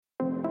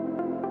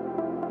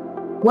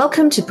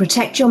Welcome to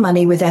Protect Your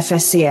Money with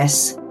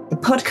FSCS, the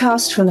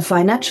podcast from the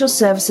Financial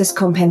Services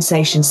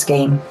Compensation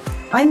Scheme.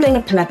 I'm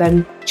Leila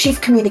Plebon, Chief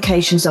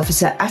Communications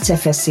Officer at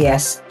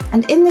FSCS,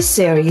 and in this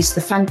series, the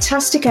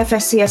fantastic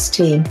FSCS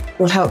team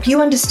will help you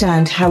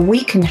understand how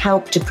we can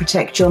help to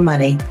protect your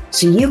money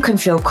so you can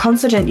feel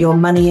confident your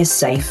money is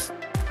safe.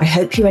 I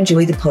hope you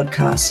enjoy the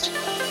podcast.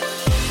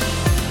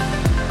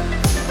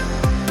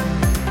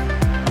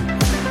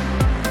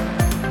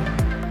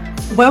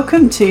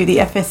 Welcome to the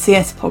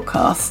FSCS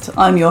podcast.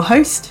 I'm your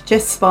host,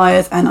 Jess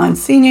Spires, and I'm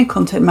Senior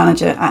Content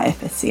Manager at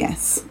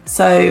FSCS.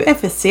 So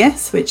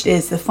FSCS, which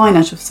is the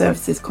Financial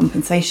Services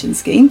Compensation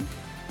Scheme,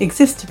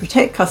 exists to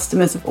protect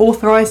customers of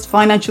authorised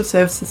financial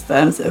services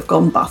firms that have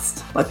gone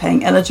bust by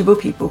paying eligible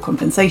people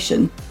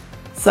compensation.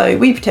 So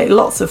we protect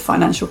lots of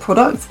financial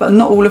products, but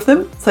not all of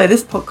them. So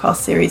this podcast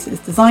series is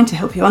designed to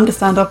help you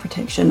understand our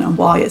protection and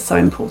why it's so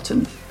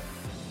important.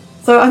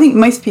 So I think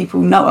most people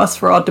know us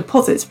for our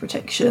deposits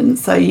protection.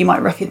 So you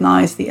might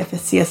recognise the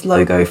FSCS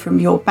logo from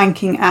your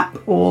banking app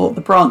or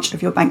the branch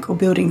of your bank or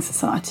building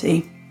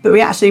society. But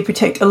we actually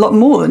protect a lot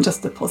more than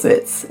just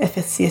deposits.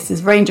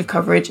 FSCS's range of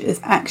coverage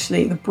is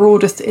actually the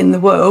broadest in the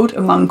world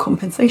among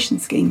compensation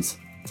schemes.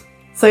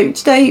 So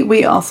today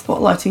we are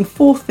spotlighting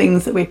 4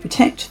 things that we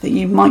protect that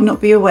you might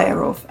not be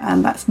aware of,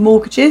 and that's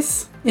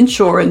mortgages,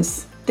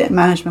 insurance, debt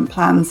management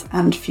plans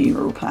and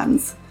funeral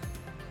plans.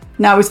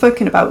 Now, we've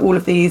spoken about all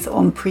of these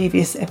on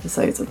previous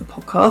episodes of the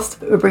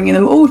podcast, but we're bringing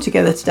them all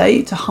together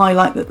today to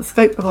highlight that the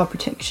scope of our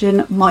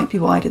protection might be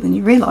wider than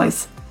you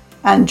realise.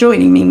 And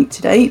joining me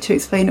today to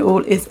explain it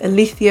all is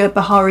Alethea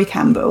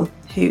Bahari-Campbell,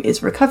 who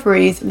is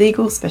Recovery's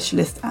legal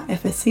specialist at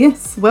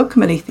FSCS.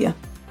 Welcome, Alethea.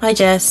 Hi,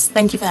 Jess.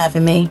 Thank you for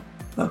having me.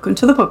 Welcome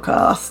to the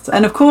podcast.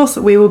 And of course,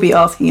 we will be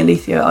asking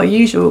Alethea our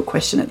usual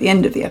question at the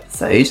end of the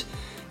episode.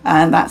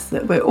 And that's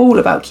that we're all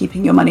about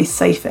keeping your money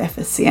safe at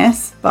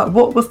FSCS. But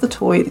what was the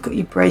toy that got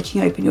you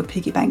breaking open your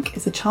piggy bank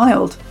as a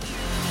child?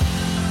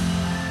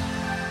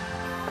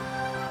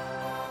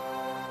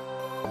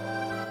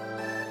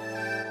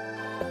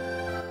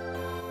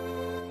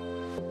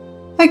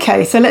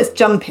 Okay, so let's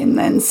jump in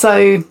then.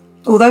 So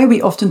although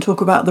we often talk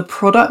about the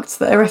products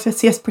that are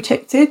FSCS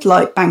protected,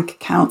 like bank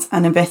accounts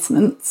and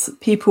investments,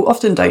 people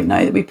often don't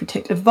know that we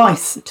protect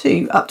advice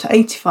too, up to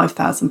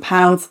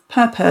 £85,000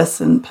 per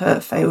person per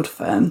failed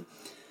firm.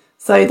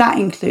 So that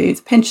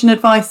includes pension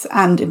advice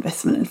and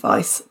investment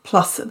advice,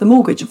 plus the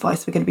mortgage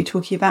advice we're going to be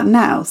talking about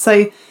now.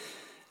 So,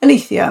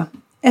 Alethea,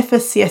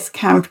 FSCS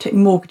can protect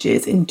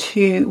mortgages in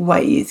 2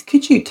 ways.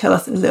 Could you tell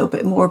us a little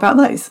bit more about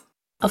those?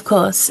 Of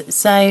course.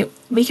 So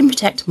we can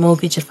protect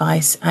mortgage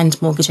advice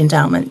and mortgage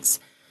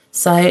endowments.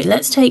 So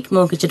let's take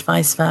mortgage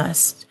advice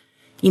first.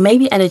 You may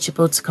be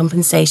eligible to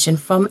compensation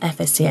from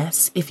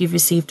FSCS if you've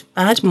received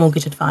bad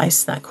mortgage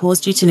advice that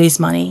caused you to lose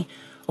money,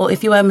 or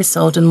if you were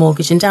missold on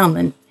mortgage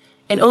endowment.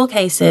 In all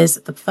cases,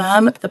 the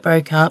firm, the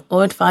broker,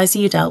 or advisor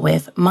you dealt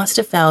with must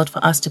have failed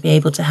for us to be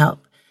able to help.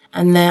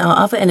 And there are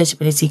other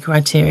eligibility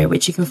criteria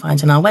which you can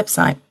find on our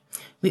website.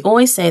 We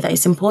always say that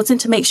it's important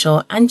to make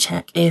sure and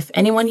check if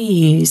anyone you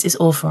use is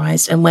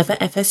authorised and whether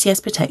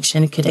FSCS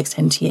protection could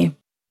extend to you.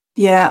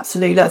 Yeah,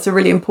 absolutely. That's a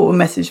really important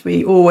message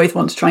we always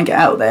want to try and get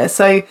out there.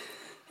 So have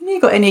you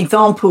got any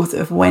examples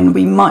of when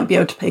we might be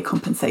able to pay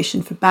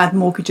compensation for bad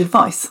mortgage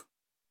advice?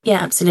 Yeah,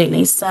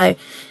 absolutely. So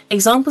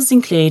examples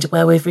include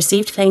where we've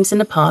received claims in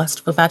the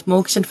past for bad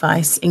mortgage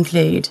advice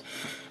include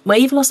where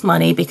you've lost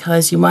money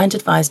because you weren't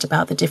advised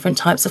about the different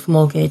types of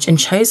mortgage and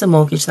chose a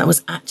mortgage that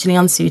was actually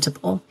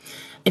unsuitable.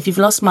 If you've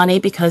lost money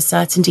because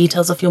certain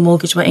details of your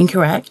mortgage were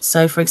incorrect,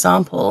 so for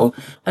example,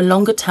 a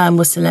longer term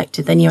was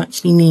selected than you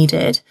actually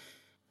needed.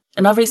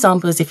 Another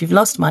example is if you've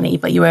lost money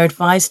but you were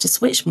advised to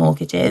switch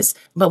mortgages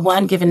but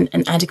weren't given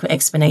an adequate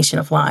explanation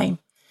of why.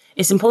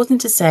 It's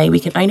important to say we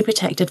can only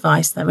protect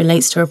advice that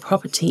relates to a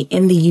property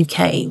in the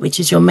UK, which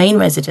is your main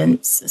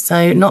residence,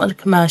 so not a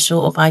commercial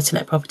or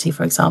buy-to-let property,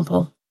 for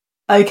example.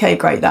 Okay,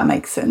 great. That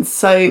makes sense.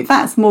 So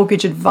that's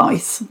mortgage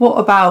advice. What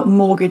about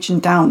mortgage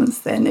endowments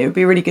then? It would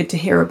be really good to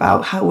hear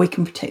about how we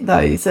can protect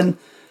those. And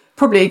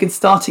probably a good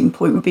starting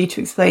point would be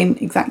to explain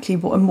exactly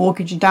what a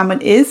mortgage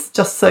endowment is,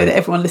 just so that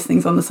everyone listening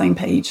is on the same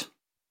page.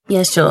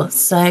 Yeah, sure.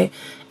 So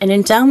an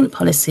endowment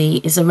policy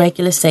is a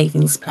regular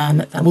savings plan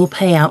that will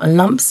pay out a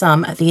lump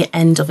sum at the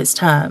end of its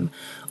term,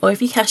 or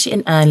if you cash it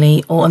in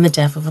early or on the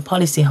death of a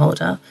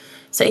policyholder.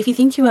 So if you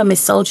think you were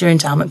missold your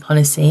endowment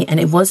policy and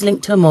it was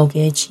linked to a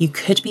mortgage, you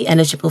could be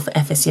eligible for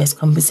FSCS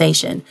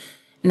compensation.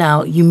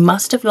 Now, you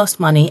must have lost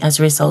money as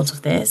a result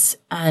of this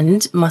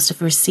and must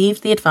have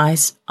received the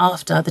advice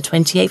after the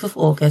 28th of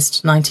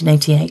August,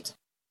 1988.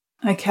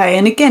 Okay,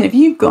 and again, have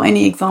you got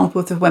any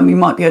examples of when we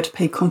might be able to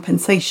pay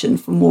compensation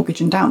for mortgage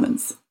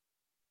endowments?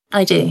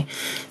 I do.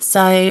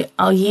 So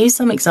I'll use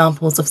some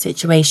examples of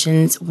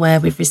situations where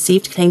we've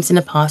received claims in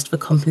the past for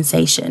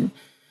compensation.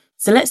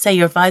 So let's say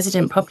your advisor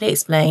didn't properly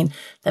explain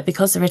that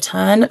because the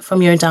return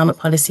from your endowment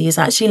policy is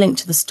actually linked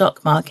to the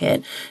stock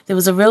market, there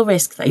was a real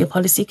risk that your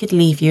policy could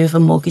leave you with a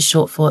mortgage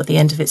shortfall at the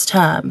end of its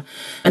term.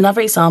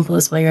 Another example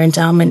is where your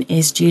endowment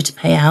is due to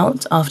pay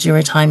out after your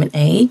retirement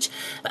age,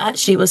 but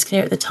actually it was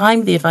clear at the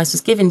time the advice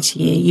was given to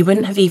you, you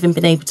wouldn't have even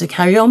been able to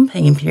carry on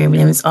paying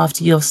premiums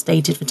after your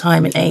stated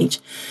retirement age.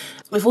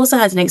 We've also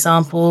had an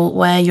example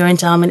where your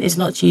endowment is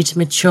not due to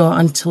mature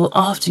until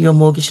after your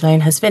mortgage loan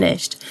has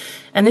finished,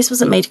 and this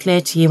wasn't made clear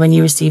to you when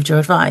you received your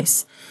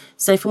advice.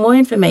 So for more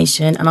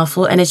information and our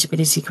full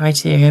eligibility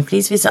criteria,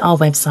 please visit our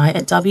website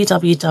at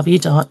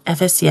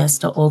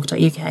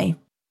www.fscs.org.uk.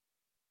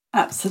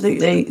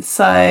 Absolutely.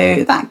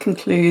 So that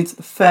concludes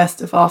the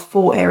first of our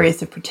 4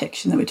 areas of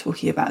protection that we're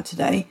talking about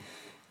today.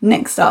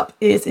 Next up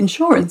is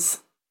insurance.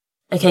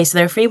 Okay, so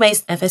there are 3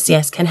 ways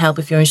FSCS can help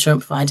if your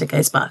insurance provider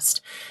goes bust.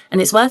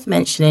 And it's worth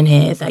mentioning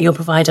here that your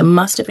provider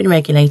must have been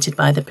regulated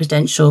by the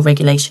Prudential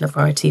Regulation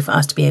Authority for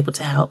us to be able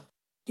to help.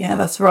 Yeah,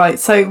 that's right.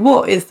 So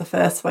what is the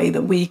first way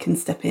that we can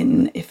step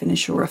in if an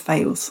insurer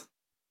fails?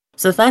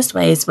 So the first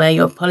way is where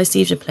your policy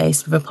is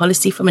replaced with a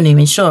policy from a new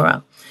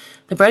insurer.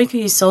 The broker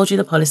who sold you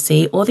the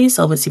policy or the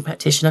insolvency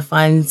practitioner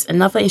finds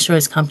another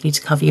insurance company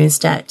to cover you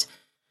instead.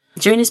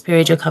 During this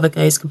period, your cover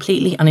goes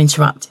completely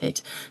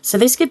uninterrupted. So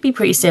this could be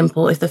pretty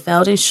simple if the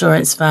failed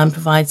insurance firm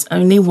provides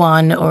only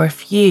one or a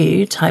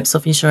few types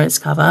of insurance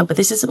cover, but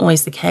this isn't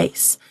always the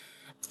case.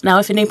 Now,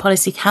 if a new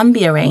policy can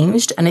be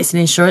arranged and it's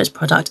an insurance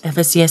product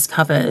FSCS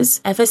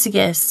covers,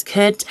 FSCS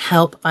could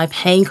help by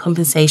paying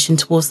compensation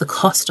towards the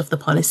cost of the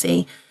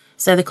policy.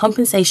 So the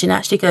compensation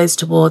actually goes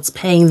towards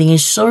paying the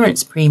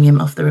insurance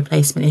premium of the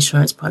replacement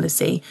insurance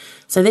policy.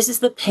 So this is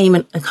the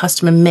payment a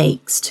customer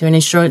makes to an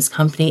insurance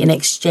company in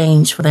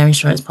exchange for their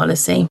insurance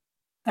policy.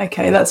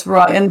 Okay, that's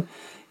right. And,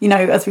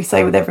 as we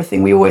say with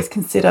everything, we always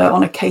consider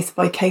on a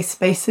case-by-case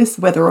basis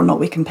whether or not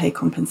we can pay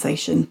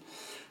compensation.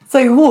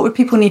 So what would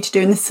people need to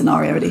do in this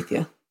scenario,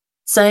 Alethea?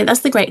 So that's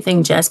the great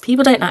thing, Jess.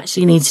 People don't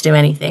actually need to do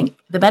anything.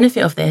 The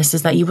benefit of this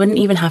is that you wouldn't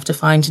even have to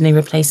find a new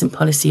replacement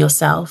policy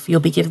yourself. You'll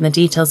be given the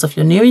details of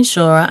your new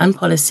insurer and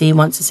policy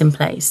once it's in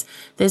place.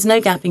 There's no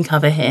gap in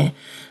cover here.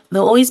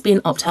 There'll always be an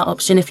opt-out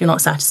option if you're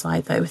not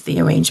satisfied, though, with the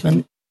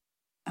arrangement.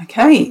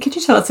 Okay, could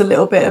you tell us a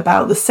little bit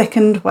about the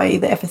second way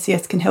that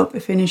FSCS can help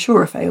if an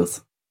insurer fails?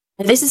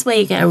 This is where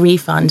you get a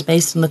refund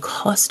based on the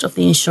cost of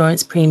the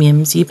insurance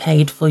premiums you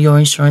paid for your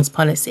insurance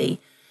policy.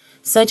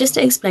 So just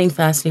to explain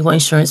firstly what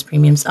insurance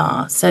premiums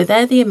are. So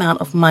they're the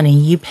amount of money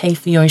you pay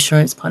for your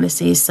insurance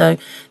policy. So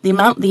the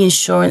amount the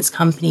insurance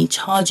company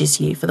charges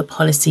you for the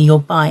policy you're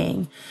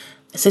buying.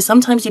 So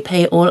sometimes you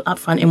pay it all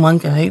upfront in one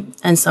go,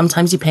 and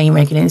sometimes you pay in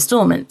regular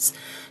installments.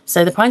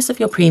 So the price of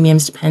your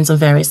premiums depends on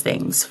various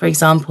things. For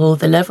example,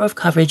 the level of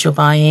coverage you're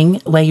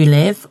buying, where you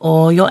live,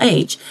 or your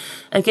age.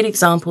 A good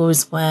example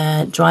is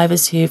where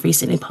drivers who have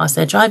recently passed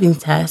their driving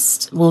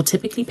test will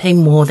typically pay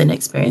more than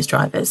experienced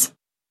drivers.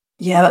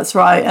 Yeah, that's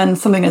right. And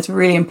something that's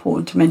really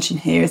important to mention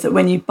here is that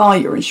when you buy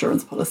your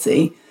insurance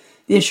policy,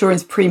 the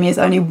insurance premium is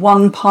only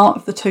one part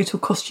of the total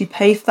cost you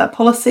pay for that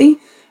policy.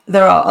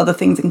 There are other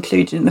things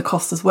included in the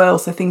cost as well.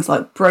 So things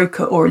like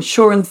broker or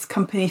insurance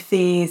company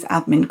fees,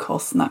 admin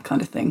costs, and that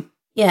kind of thing.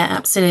 Yeah,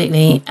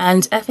 absolutely.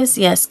 And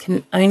FSCS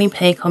can only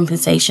pay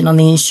compensation on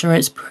the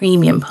insurance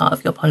premium part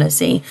of your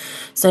policy.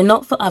 So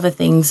not for other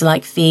things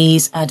like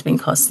fees, admin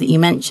costs that you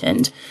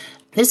mentioned.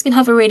 This can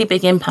have a really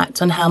big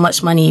impact on how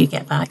much money you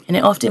get back, and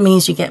it often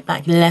means you get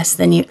back less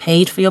than you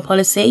paid for your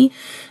policy,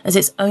 as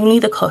it's only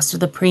the cost of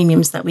the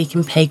premiums that we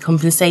can pay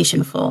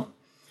compensation for.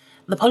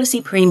 The policy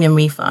premium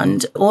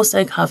refund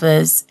also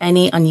covers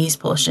any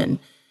unused portion.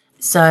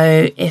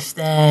 So if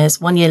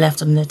there's 1 year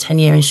left on the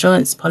 10-year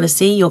insurance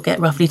policy, you'll get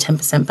roughly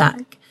 10%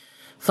 back.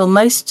 For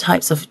most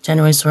types of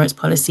general insurance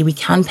policy, we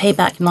can pay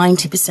back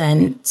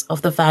 90%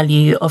 of the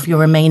value of your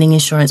remaining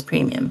insurance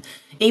premium,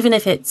 even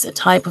if it's a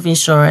type of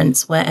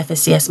insurance where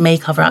FSCS may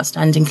cover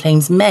outstanding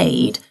claims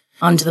made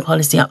under the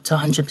policy up to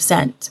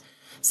 100%.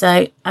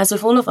 So, as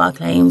with all of our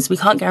claims, we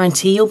can't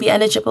guarantee you'll be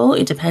eligible.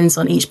 It depends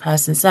on each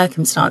person's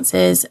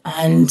circumstances,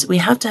 and we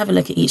have to have a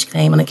look at each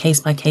claim on a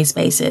case-by-case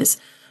basis.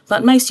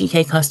 But most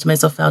UK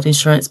customers of failed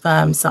insurance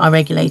firms that are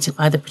regulated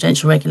by the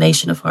Prudential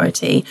Regulation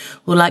Authority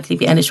will likely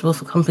be eligible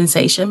for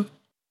compensation.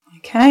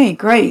 Okay,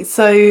 great.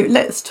 So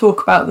let's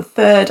talk about the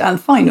third and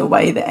final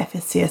way that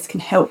FSCS can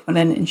help when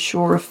an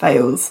insurer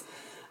fails.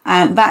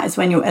 And that is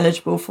when you're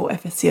eligible for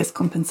FSCS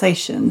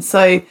compensation.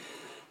 So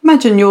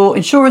imagine your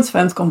insurance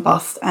firm's gone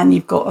bust and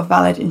you've got a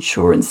valid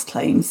insurance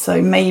claim.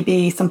 So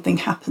maybe something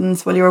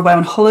happens while you're away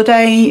on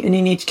holiday and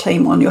you need to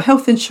claim on your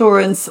health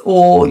insurance,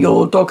 or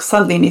your dog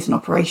suddenly needs an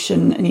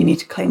operation and you need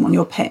to claim on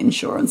your pet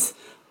insurance.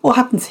 What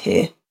happens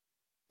here?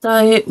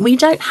 So we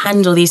don't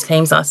handle these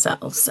claims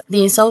ourselves.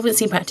 The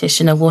insolvency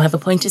practitioner will have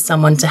appointed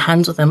someone to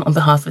handle them on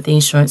behalf of the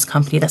insurance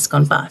company that's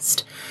gone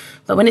bust.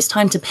 But when it's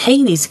time to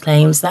pay these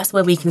claims, that's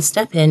where we can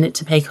step in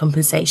to pay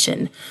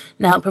compensation.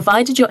 Now,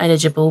 provided you're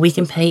eligible, we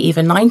can pay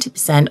either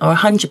 90% or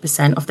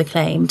 100% of the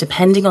claim,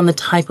 depending on the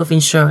type of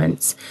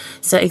insurance.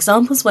 So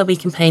examples where we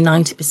can pay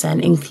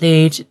 90%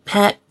 include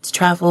pet,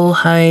 travel,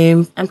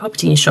 home, and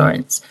property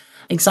insurance.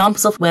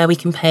 Examples of where we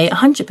can pay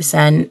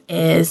 100%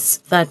 is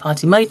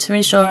third-party motor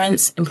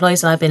insurance,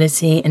 employees'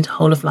 liability, and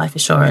whole-of-life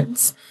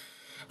assurance.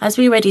 As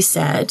we already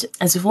said,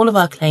 as with all of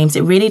our claims,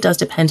 it really does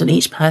depend on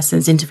each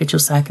person's individual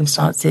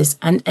circumstances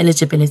and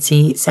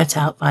eligibility set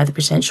out by the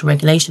Prudential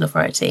Regulation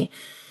Authority.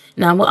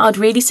 Now, what I'd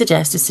really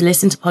suggest is to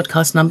listen to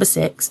podcast number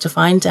 6 to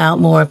find out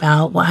more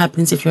about what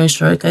happens if your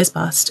insurer goes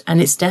bust,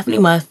 and it's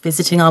definitely worth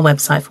visiting our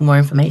website for more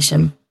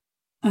information.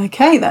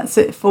 Okay, that's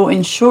it for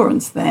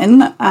insurance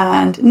then.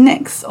 And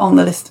next on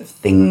the list of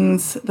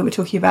things that we're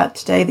talking about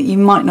today that you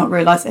might not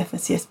realise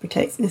FSCS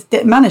protects is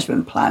debt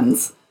management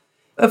plans.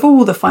 Of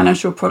all the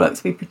financial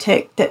products we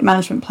protect, debt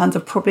management plans are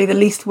probably the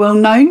least well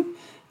known,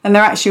 and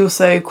they're actually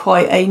also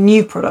quite a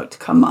new product to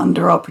come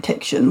under our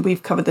protection.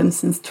 We've covered them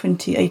since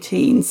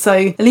 2018.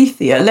 So,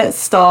 Alethea, let's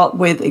start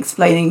with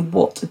explaining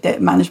what a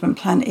debt management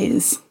plan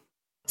is.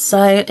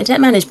 So, a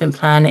debt management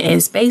plan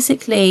is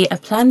basically a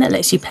plan that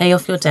lets you pay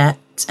off your debt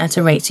at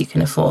a rate you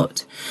can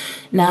afford.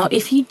 Now,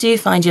 if you do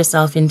find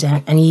yourself in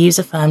debt and you use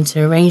a firm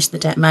to arrange the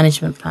debt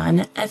management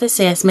plan,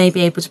 FSCS may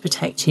be able to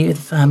protect you if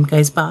the firm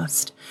goes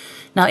bust.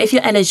 Now, if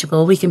you're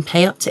eligible, we can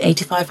pay up to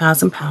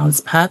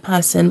 £85,000 per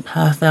person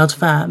per failed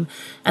firm,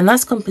 and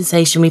that's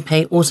compensation we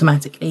pay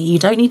automatically. You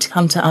don't need to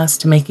come to us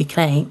to make a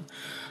claim.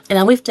 And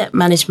now, with debt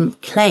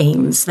management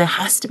claims, there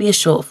has to be a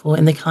shortfall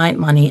in the client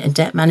money a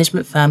debt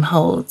management firm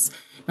holds.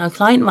 Now,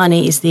 client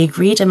money is the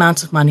agreed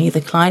amount of money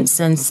the client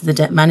sends to the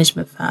debt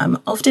management firm,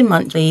 often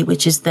monthly,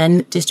 which is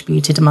then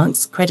distributed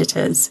amongst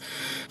creditors.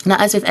 Now,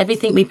 as with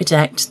everything we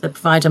protect, the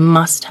provider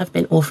must have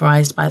been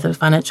authorised by the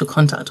Financial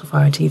Conduct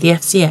Authority, the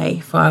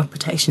FCA, for our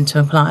protection to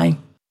apply.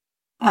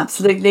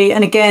 Absolutely.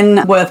 And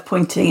again, worth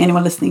pointing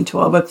anyone listening to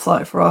our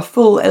website for our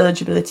full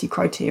eligibility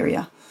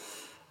criteria.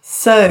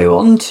 So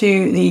on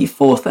to the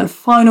fourth and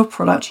final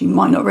product you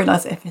might not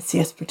realise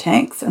FSCS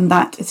protects, and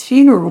that is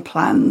funeral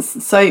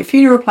plans. So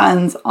funeral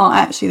plans are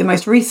actually the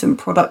most recent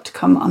product to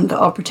come under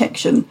our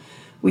protection.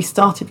 We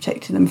started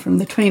protecting them from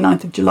the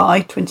 29th of July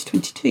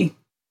 2022.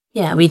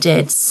 Yeah, we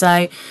did.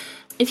 So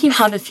if you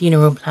have a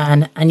funeral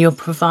plan and your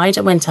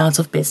provider went out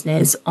of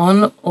business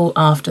on or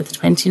after the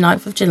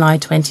 29th of July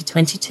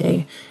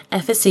 2022,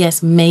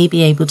 FSCS may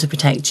be able to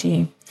protect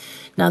you.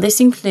 Now, this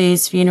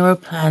includes funeral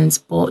plans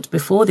bought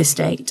before this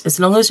date, as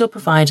long as your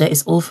provider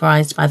is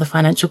authorised by the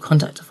Financial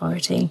Conduct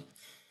Authority.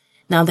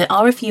 Now, there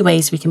are a few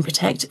ways we can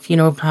protect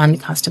funeral plan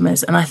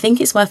customers, and I think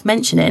it's worth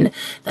mentioning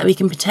that we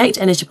can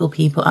protect eligible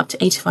people up to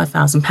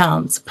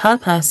 £85,000 per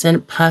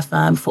person per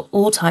firm for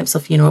all types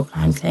of funeral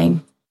plan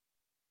claim.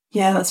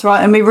 Yeah, that's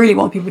right. And we really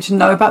want people to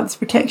know about this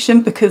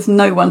protection, because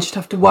no one should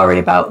have to worry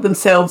about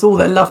themselves or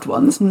their loved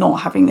ones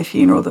not having the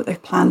funeral that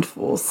they've planned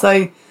for.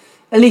 So,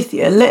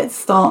 Alethea, let's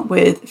start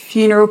with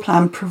funeral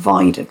plan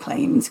provider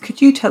claims.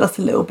 Could you tell us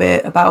a little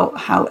bit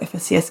about how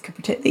FSCS could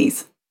protect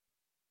these?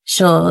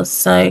 Sure.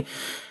 So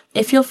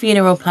if your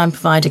funeral plan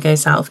provider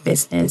goes out of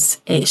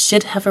business, it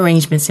should have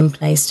arrangements in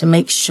place to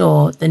make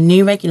sure the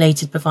new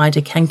regulated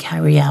provider can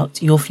carry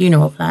out your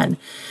funeral plan.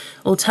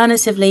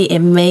 Alternatively, it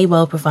may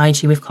well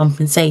provide you with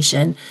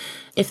compensation.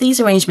 If these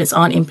arrangements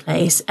aren't in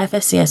place,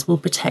 FSCS will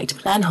protect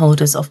plan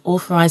holders of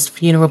authorised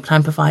funeral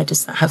plan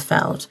providers that have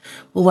failed.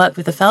 We'll work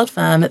with the failed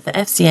firm, the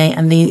FCA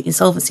and the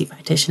insolvency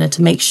practitioner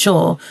to make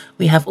sure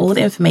we have all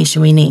the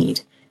information we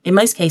need. In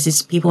most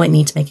cases, people won't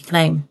need to make a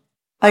claim.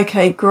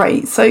 Okay,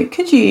 great. So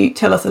could you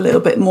tell us a little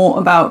bit more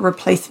about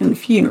replacement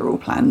funeral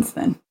plans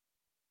then?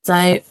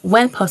 So,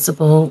 where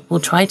possible, we'll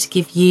try to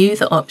give you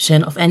the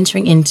option of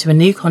entering into a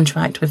new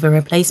contract with a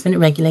replacement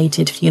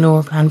regulated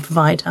funeral plan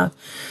provider.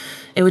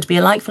 It would be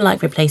a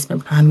like-for-like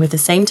replacement plan with the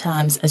same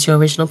terms as your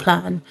original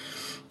plan.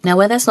 Now,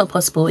 where that's not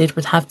possible, it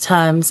would have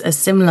terms as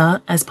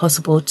similar as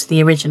possible to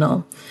the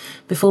original.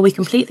 Before we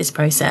complete this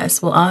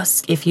process, we'll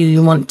ask if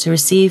you want to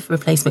receive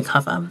replacement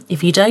cover.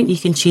 If you don't, you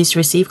can choose to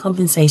receive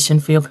compensation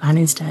for your plan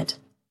instead.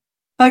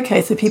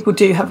 Okay, so people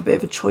do have a bit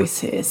of a choice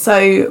here.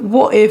 So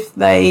what if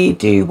they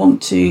do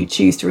want to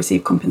choose to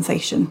receive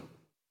compensation?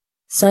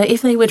 So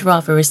if they would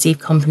rather receive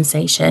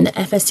compensation,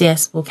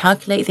 FSCS will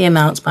calculate the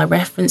amount by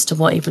reference to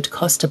what it would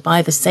cost to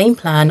buy the same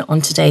plan on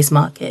today's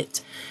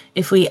market.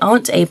 If we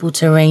aren't able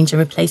to arrange a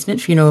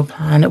replacement funeral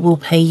plan, we'll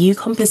pay you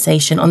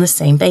compensation on the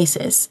same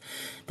basis.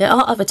 There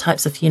are other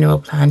types of funeral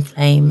plan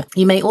claim.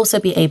 You may also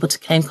be able to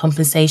claim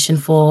compensation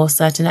for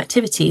certain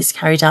activities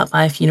carried out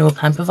by a funeral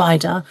plan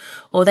provider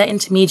or their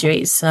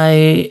intermediaries.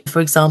 So,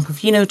 for example,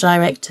 funeral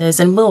directors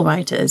and will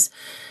writers.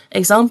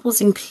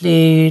 Examples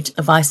include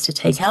advice to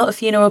take out a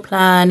funeral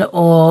plan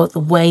or the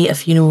way a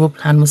funeral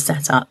plan was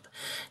set up.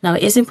 Now,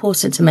 it is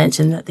important to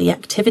mention that the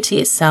activity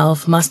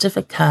itself must have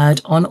occurred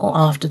on or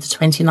after the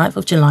 29th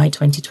of July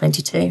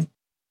 2022.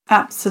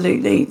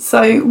 Absolutely.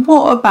 So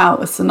what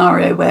about a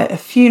scenario where a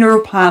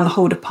funeral plan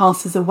holder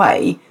passes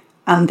away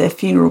and their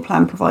funeral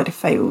plan provider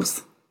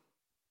fails?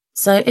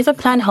 So if a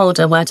plan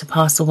holder were to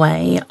pass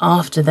away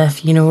after their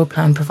funeral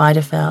plan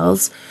provider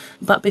fails,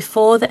 but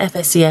before the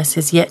FSCS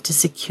has yet to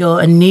secure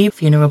a new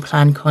funeral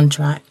plan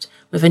contract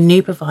with a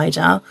new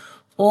provider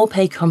or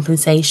pay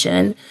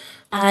compensation,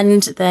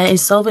 and their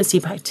insolvency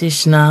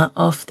practitioner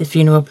of the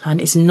funeral plan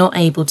is not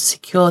able to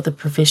secure the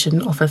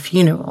provision of a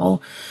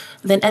funeral,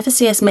 then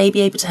FSCS may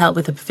be able to help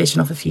with the provision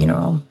of a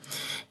funeral.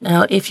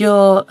 Now, if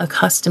you're a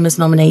customer's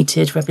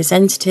nominated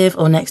representative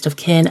or next of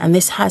kin, and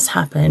this has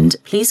happened,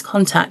 please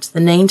contact the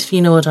named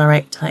funeral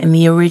director in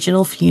the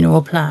original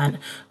funeral plan,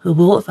 who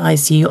will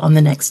advise you on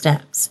the next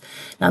steps.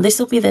 Now, this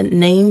will be the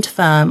named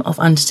firm of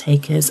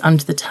undertakers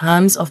under the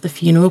terms of the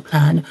funeral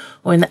plan,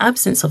 or in the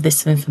absence of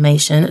this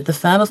information, the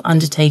firm of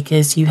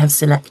undertakers you have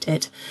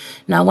selected.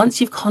 Now, once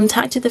you've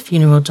contacted the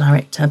funeral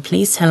director,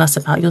 please tell us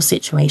about your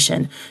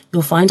situation.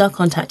 You'll find our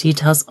contact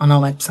details on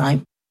our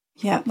website.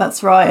 Yeah,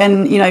 that's right.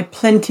 And,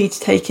 plenty to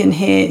take in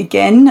here.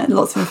 Again,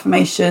 lots of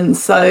information.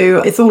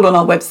 So it's all on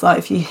our website.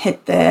 If you head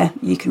there,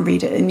 you can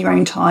read it in your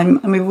own time.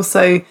 And we've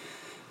also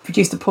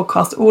produced a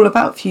podcast all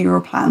about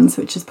funeral plans,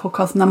 which is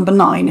podcast number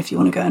 9, if you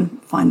want to go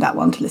and find that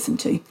one to listen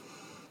to.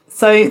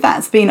 So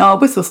that's been our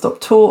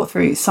whistle-stop tour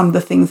through some of the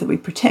things that we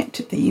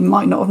protect that you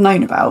might not have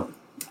known about.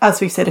 As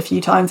we've said a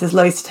few times, there's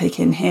loads to take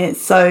in here.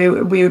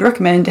 So we would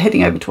recommend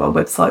heading over to our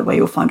website where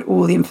you'll find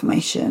all the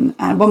information.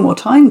 And one more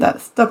time,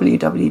 that's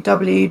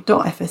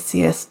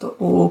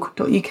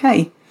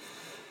www.fscs.org.uk.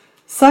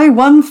 So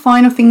one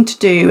final thing to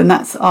do, and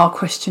that's our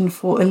question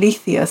for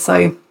Alethea.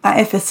 So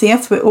at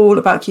FSCS, we're all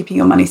about keeping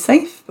your money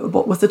safe. But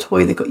what was the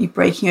toy that got you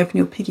breaking open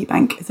your piggy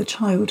bank as a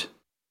child?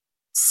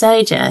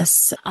 So,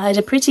 Jess, I had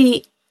a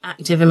pretty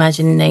active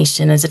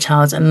imagination as a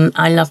child, and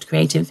I loved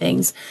creating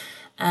things.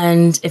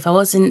 And if I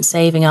wasn't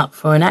saving up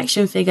for an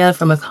action figure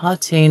from a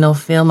cartoon or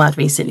film I'd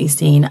recently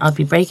seen, I'd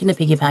be breaking the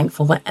piggy bank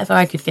for whatever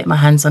I could get my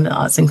hands on at the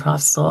arts and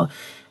crafts store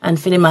and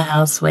filling my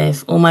house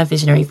with all my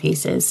visionary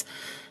pieces.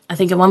 I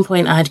think at one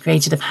point I had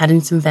created a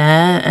Paddington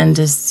Bear and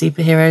a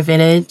superhero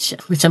village,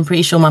 which I'm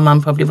pretty sure my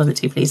mum probably wasn't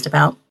too pleased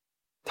about.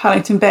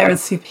 Paddington Bear and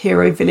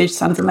superhero village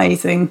sounds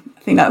amazing.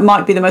 I think that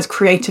might be the most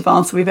creative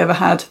answer we've ever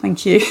had.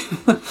 Thank you.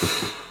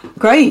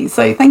 Great.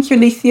 So thank you,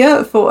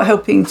 Alethea, for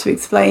helping to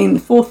explain the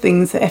 4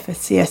 things that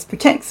FSCS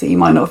protects that you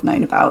might not have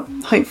known about.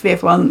 Hopefully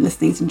everyone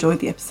listening's enjoyed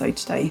the episode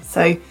today.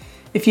 So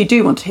if you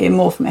do want to hear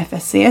more from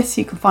FSCS,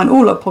 you can find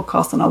all our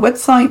podcasts on our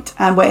website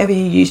and wherever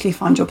you usually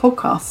find your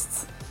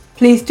podcasts.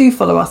 Please do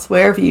follow us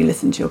wherever you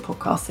listen to your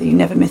podcast so you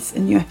never miss a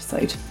new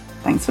episode.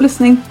 Thanks for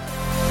listening.